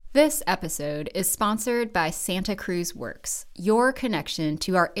This episode is sponsored by Santa Cruz Works, your connection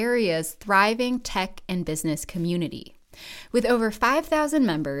to our area's thriving tech and business community. With over 5,000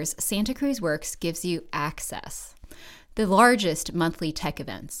 members, Santa Cruz Works gives you access. The largest monthly tech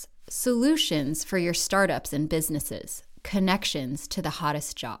events, solutions for your startups and businesses, connections to the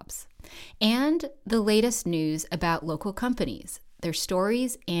hottest jobs, and the latest news about local companies, their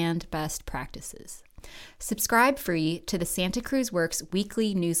stories, and best practices. Subscribe free to the Santa Cruz Works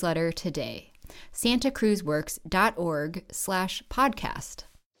weekly newsletter today. santacruzworks.org/podcast.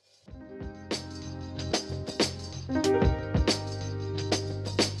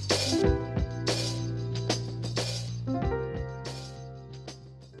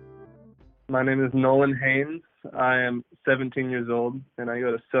 My name is Nolan Haynes. I am 17 years old, and I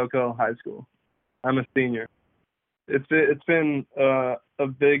go to SoCo High School. I'm a senior. It's been a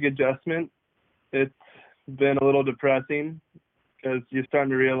big adjustment. It's been a little depressing because you're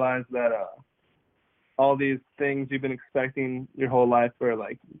starting to realize that all these things you've been expecting your whole life are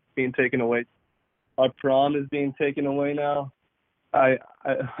like being taken away. Our prom is being taken away now. I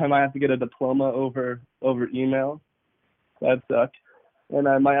might have to get a diploma over email. That sucks. And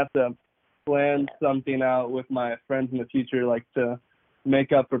I might have to plan something out with my friends in the future, like to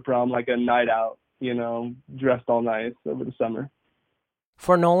make up for prom, like a night out, dressed all nice over the summer.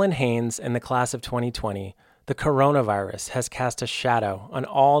 For Nolan Haynes and the class of 2020, the coronavirus has cast a shadow on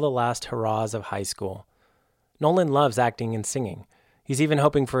all the last hurrahs of high school. Nolan loves acting and singing. He's even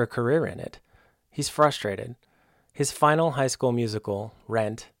hoping for a career in it. He's frustrated. His final high school musical,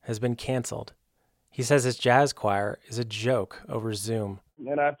 Rent, has been canceled. He says his jazz choir is a joke over Zoom.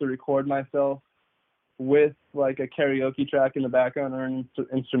 And I have to record myself with like a karaoke track in the background or an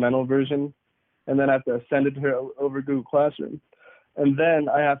instrumental version, and then I have to send it to her over Google Classroom. And then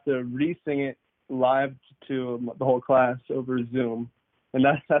I have to re-sing it live to the whole class over Zoom. And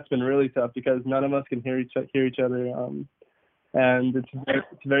that's been really tough because none of us can hear each other. And it's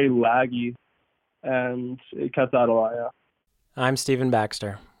very laggy, and it cuts out a lot, yeah. I'm Stephen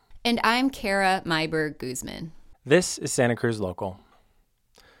Baxter. And I'm Kara Myberg Guzman. This is Santa Cruz Local.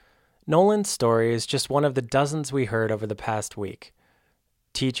 Nolan's story is just one of the dozens we heard over the past week.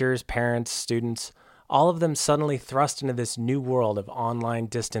 Teachers, parents, students, all of them suddenly thrust into this new world of online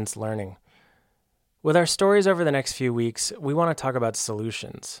distance learning. With our stories over the next few weeks, we want to talk about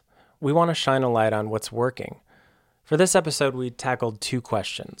solutions. We want to shine a light on what's working. For this episode, we tackled two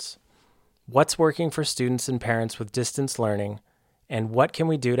questions. What's working for students and parents with distance learning, and what can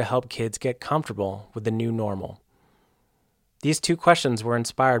we do to help kids get comfortable with the new normal? These two questions were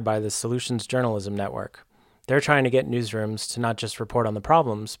inspired by the Solutions Journalism Network. They're trying to get newsrooms to not just report on the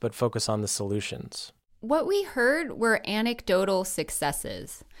problems, but focus on the solutions. What we heard were anecdotal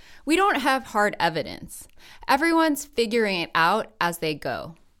successes. We don't have hard evidence. Everyone's figuring it out as they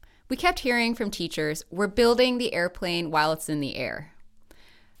go. We kept hearing from teachers, we're building the airplane while it's in the air.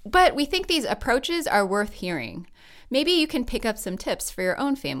 But we think these approaches are worth hearing. Maybe you can pick up some tips for your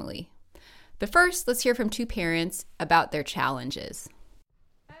own family. But first, let's hear from two parents about their challenges.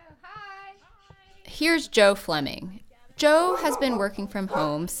 Here's Joe Fleming. Joe has been working from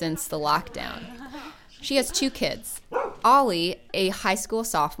home since the lockdown. She has two kids, Ollie, a high school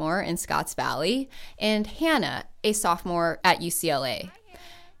sophomore in Scotts Valley, and Hannah, a sophomore at UCLA.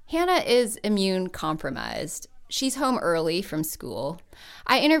 Hannah is immune compromised. She's home early from school.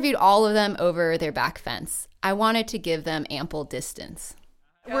 I interviewed all of them over their back fence. I wanted to give them ample distance.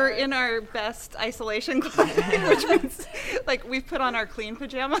 We're in our best isolation clothing, which means like we've put on our clean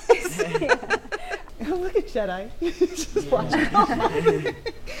pajamas. Oh, look at Jedi. Just watching.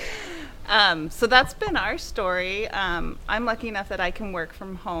 So that's been our story. I'm lucky enough that I can work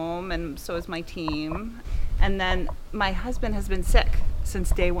from home, and so is my team. And then my husband has been sick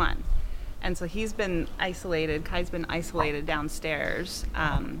since day one. And so he's been isolated. Kai's been isolated downstairs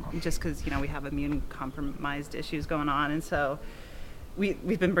just because, we have immune compromised issues going on. And so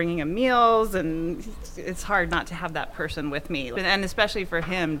we've been bringing him meals, and it's hard not to have that person with me. And especially for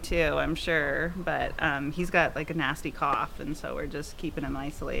him, too, I'm sure. But he's got like a nasty cough, and so we're just keeping him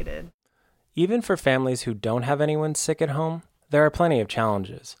isolated. Even for families who don't have anyone sick at home, there are plenty of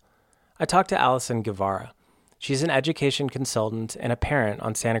challenges. I talked to Allison Guevara. She's an education consultant and a parent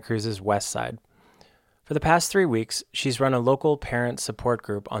on Santa Cruz's west side. For the past 3 weeks, she's run a local parent support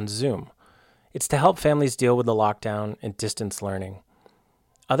group on Zoom. It's to help families deal with the lockdown and distance learning.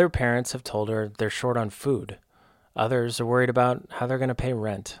 Other parents have told her they're short on food. Others are worried about how they're going to pay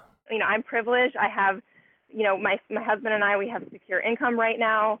rent. I'm privileged. I have, my husband and I, we have secure income right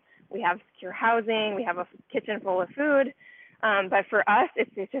now. We have secure housing. We have a kitchen full of food. But for us,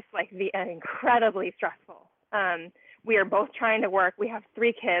 it's just like incredibly stressful. We are both trying to work. We have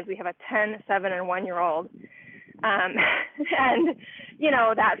 3 kids. We have a 10, 7, and 1-year-old. And,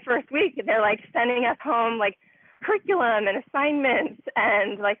 that first week, they're like sending us home like curriculum and assignments.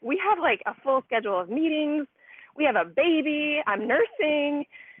 And like, we have like a full schedule of meetings. We have a baby. I'm nursing.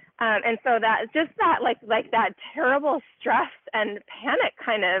 And so that just that like that terrible stress and panic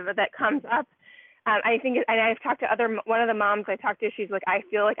kind of that comes up. I think, and I've talked to one of the moms I talked to, she's like, I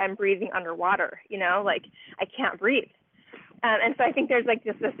feel like I'm breathing underwater, like I can't breathe. And so I think there's like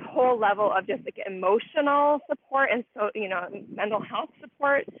just this whole level of just like emotional support and so, mental health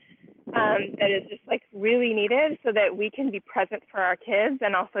support that is just like really needed so that we can be present for our kids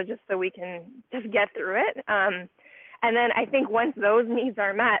and also just so we can just get through it. And then I think once those needs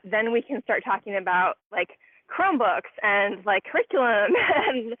are met, then we can start talking about like Chromebooks and like curriculum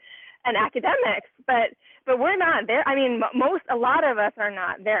and academics. But we're not there. I mean, a lot of us are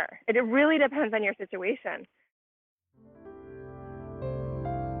not there. It really depends on your situation.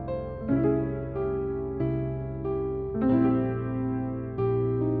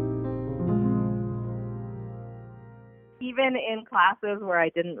 Even in classes where I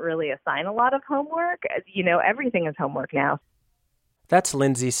didn't really assign a lot of homework, everything is homework now. That's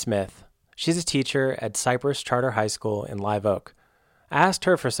Lindsay Smith. She's a teacher at Cypress Charter High School in Live Oak. I asked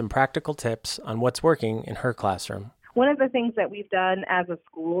her for some practical tips on what's working in her classroom. One of the things that we've done as a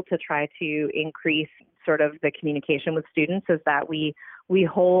school to try to increase sort of the communication with students is that we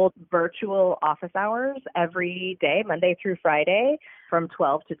hold virtual office hours every day, Monday through Friday, from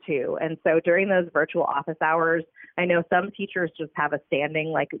 12 to 2. And so during those virtual office hours, I know some teachers just have a standing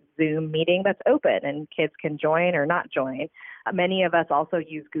like Zoom meeting that's open and kids can join or not join. Many of us also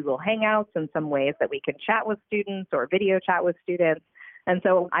use Google Hangouts in some ways that we can chat with students or video chat with students. And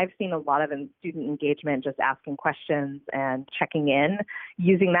so I've seen a lot of student engagement, just asking questions and checking in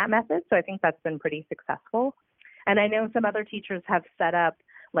using that method. So I think that's been pretty successful. And I know some other teachers have set up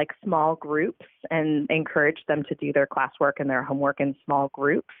like small groups and encouraged them to do their classwork and their homework in small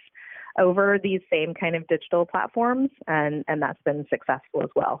groups over these same kind of digital platforms. And that's been successful as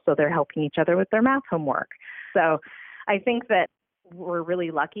well. So they're helping each other with their math homework. So I think that we're really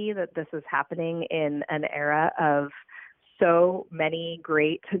lucky that this is happening in an era of so many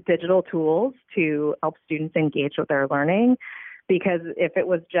great digital tools to help students engage with their learning. Because if it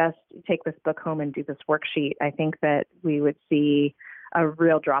was just take this book home and do this worksheet, I think that we would see a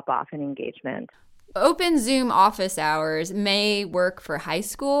real drop-off in engagement. Open Zoom office hours may work for high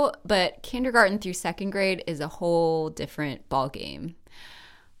school, but kindergarten through second grade is a whole different ballgame.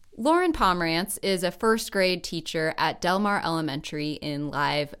 Lauren Pomerantz is a first grade teacher at Delmar Elementary in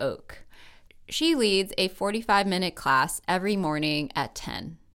Live Oak. She leads a 45-minute class every morning at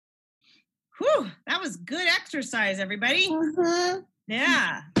 10. Whew, that was good exercise, everybody.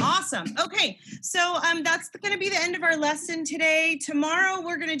 Yeah, awesome. Okay, so that's going to be the end of our lesson today. Tomorrow,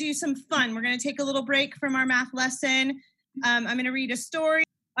 we're going to do some fun. We're going to take a little break from our math lesson. I'm going to read a story.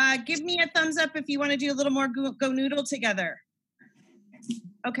 Give me a thumbs up if you want to do a little more Go Noodle together.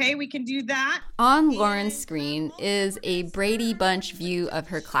 Okay, we can do that. On Lauren's screen is a Brady Bunch view of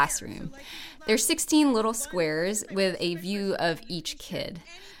her classroom. There's 16 little squares with a view of each kid.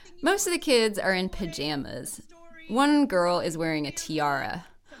 Most of the kids are in pajamas. One girl is wearing a tiara.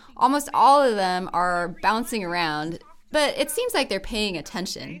 Almost all of them are bouncing around, but it seems like they're paying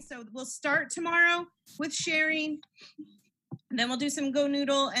attention. Okay, so we'll start tomorrow with sharing, and then we'll do some Go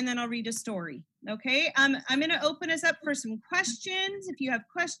Noodle, and then I'll read a story. Okay, I'm going to open us up for some questions. If you have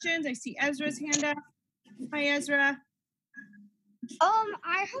questions, I see Ezra's hand up. Hi, Ezra.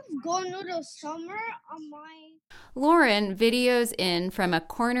 I have Go Noodle somewhere on my... Lauren videos in from a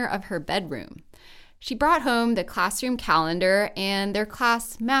corner of her bedroom. She brought home the classroom calendar and their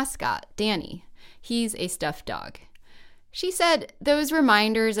class mascot, Danny. He's a stuffed dog. She said those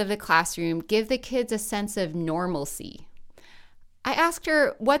reminders of the classroom give the kids a sense of normalcy. I asked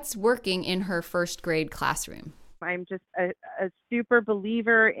her what's working in her first grade classroom. I'm just a super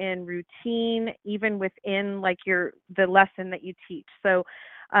believer in routine, even within like the lesson that you teach. So,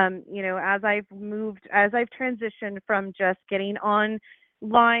 as I've transitioned from just getting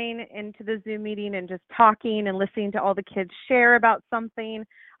online into the Zoom meeting and just talking and listening to all the kids share about something,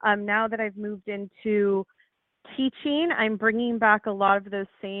 now that I've moved into teaching, I'm bringing back a lot of those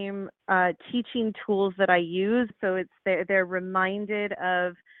same teaching tools that I use. So they're reminded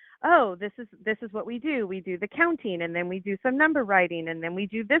of, oh, this is what we do. We do the counting, and then we do some number writing, and then we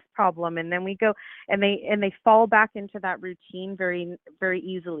do this problem, and then we go, and they fall back into that routine very, very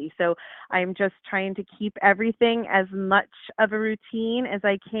easily. So I'm just trying to keep everything as much of a routine as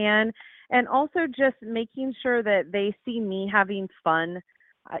I can, and also just making sure that they see me having fun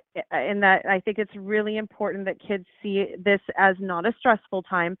in that I think it's really important that kids see this as not a stressful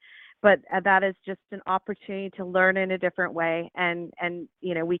time, but that is just an opportunity to learn in a different way, and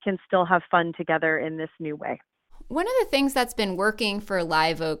we can still have fun together in this new way. One of the things that's been working for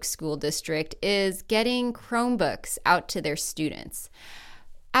Live Oak School District is getting Chromebooks out to their students.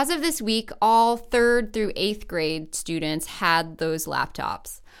 As of this week, all 3rd through 8th grade students had those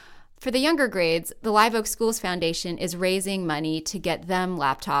laptops. For the younger grades, the Live Oak Schools Foundation is raising money to get them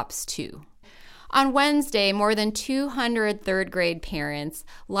laptops too. On Wednesday, more than 200 third grade parents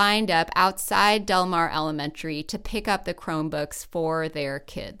lined up outside Del Mar Elementary to pick up the Chromebooks for their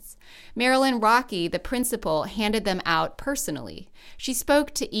kids. Marilyn Rocky, the principal, handed them out personally. She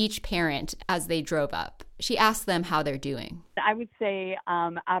spoke to each parent as they drove up. She asked them how they're doing. I would say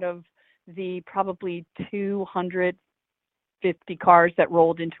out of the probably 250 cars that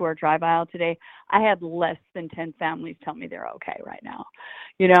rolled into our drive aisle today, I had less than 10 families tell me they're okay right now.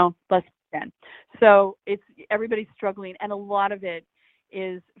 Less than 10. So everybody's struggling, and a lot of it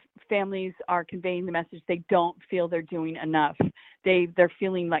is families are conveying the message they don't feel they're doing enough. They're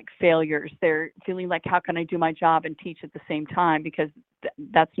feeling like failures. They're feeling like, how can I do my job and teach at the same time, because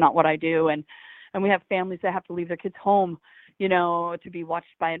that's not what I do. And we have families that have to leave their kids home, to be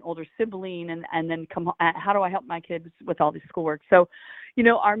watched by an older sibling, and then come home. How do I help my kids with all this schoolwork? So,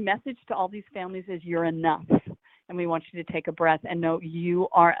 our message to all these families is you're enough. And we want you to take a breath and know you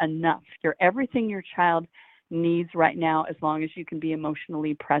are enough. You're everything your child needs right now, as long as you can be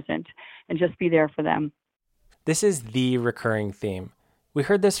emotionally present and just be there for them. This is the recurring theme. We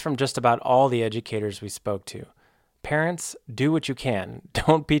heard this from just about all the educators we spoke to. Parents, do what you can.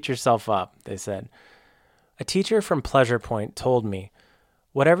 Don't beat yourself up, they said. A teacher from Pleasure Point told me,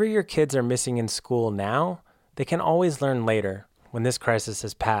 whatever your kids are missing in school now, they can always learn later, when this crisis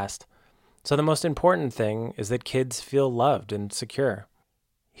has passed. So the most important thing is that kids feel loved and secure.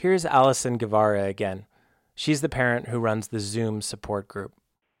 Here's Allison Guevara again. She's the parent who runs the Zoom support group.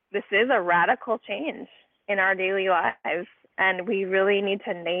 This is a radical change in our daily lives, and we really need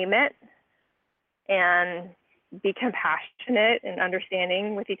to name it and be compassionate and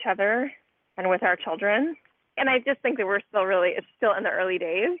understanding with each other and with our children. And I just think that it's still in the early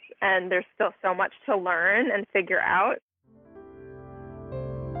days, and there's still so much to learn and figure out.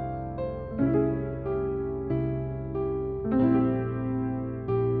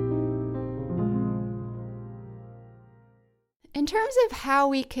 In terms of how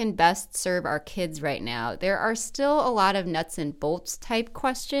we can best serve our kids right now, there are still a lot of nuts and bolts type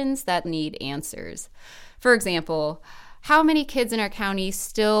questions that need answers. For example, how many kids in our county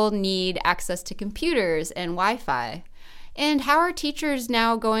still need access to computers and Wi-Fi? And how are teachers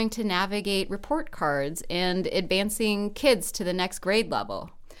now going to navigate report cards and advancing kids to the next grade level?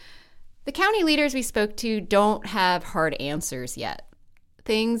 The county leaders we spoke to don't have hard answers yet.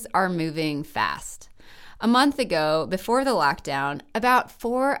 Things are moving fast. A month ago, before the lockdown, about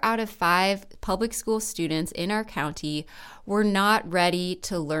 4 out of 5 public school students in our county were not ready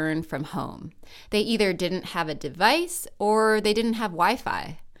to learn from home. They either didn't have a device or they didn't have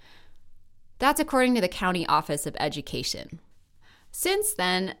Wi-Fi. That's according to the County Office of Education. Since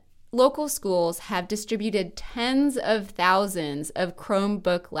then, local schools have distributed tens of thousands of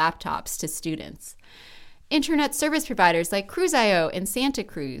Chromebook laptops to students. Internet service providers like Cruise.io in Santa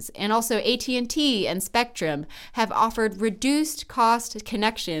Cruz, and also AT&T and Spectrum, have offered reduced cost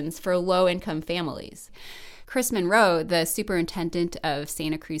connections for low-income families. Chris Monroe, the superintendent of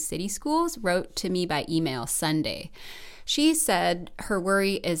Santa Cruz City Schools, wrote to me by email Sunday. She said her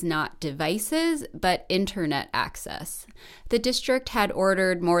worry is not devices, but internet access. The district had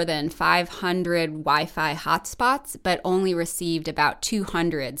ordered more than 500 Wi-Fi hotspots, but only received about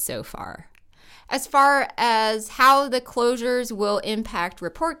 200 so far. As far as how the closures will impact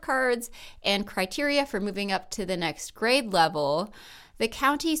report cards and criteria for moving up to the next grade level, the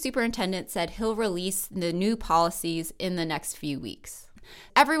county superintendent said he'll release the new policies in the next few weeks.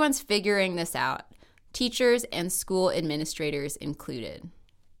 Everyone's figuring this out, teachers and school administrators included.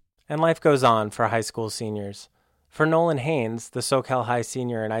 And life goes on for high school seniors. For Nolan Haynes, the SoCal High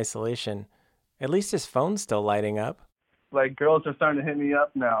senior in isolation, at least his phone's still lighting up. Like, girls are starting to hit me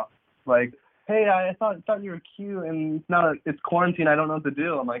up now. Like, hey, I thought you were cute, and now it's quarantine, I don't know what to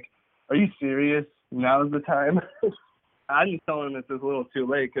do. I'm like, are you serious? Now's the time? I'm just telling them it's a little too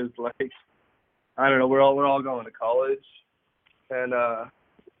late because, like, I don't know, we're all going to college, and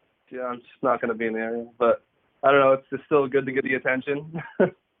yeah, I'm just not going to be in the area. But I don't know, it's just still good to get the attention.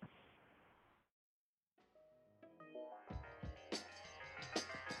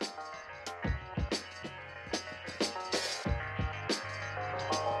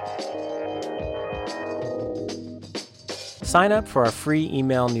 Sign up for our free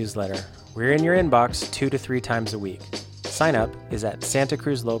email newsletter. We're in your inbox 2 to 3 times a week. Sign up is at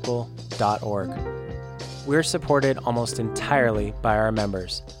santacruzlocal.org. We're supported almost entirely by our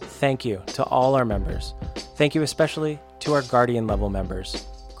members. Thank you to all our members. Thank you especially to our Guardian level members,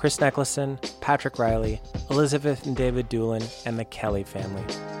 Chris Nicholson, Patrick Riley, Elizabeth and David Doolin, and the Kelly family.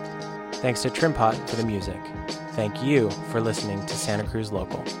 Thanks to Trimpot for the music. Thank you for listening to Santa Cruz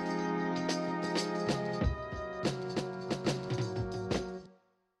Local.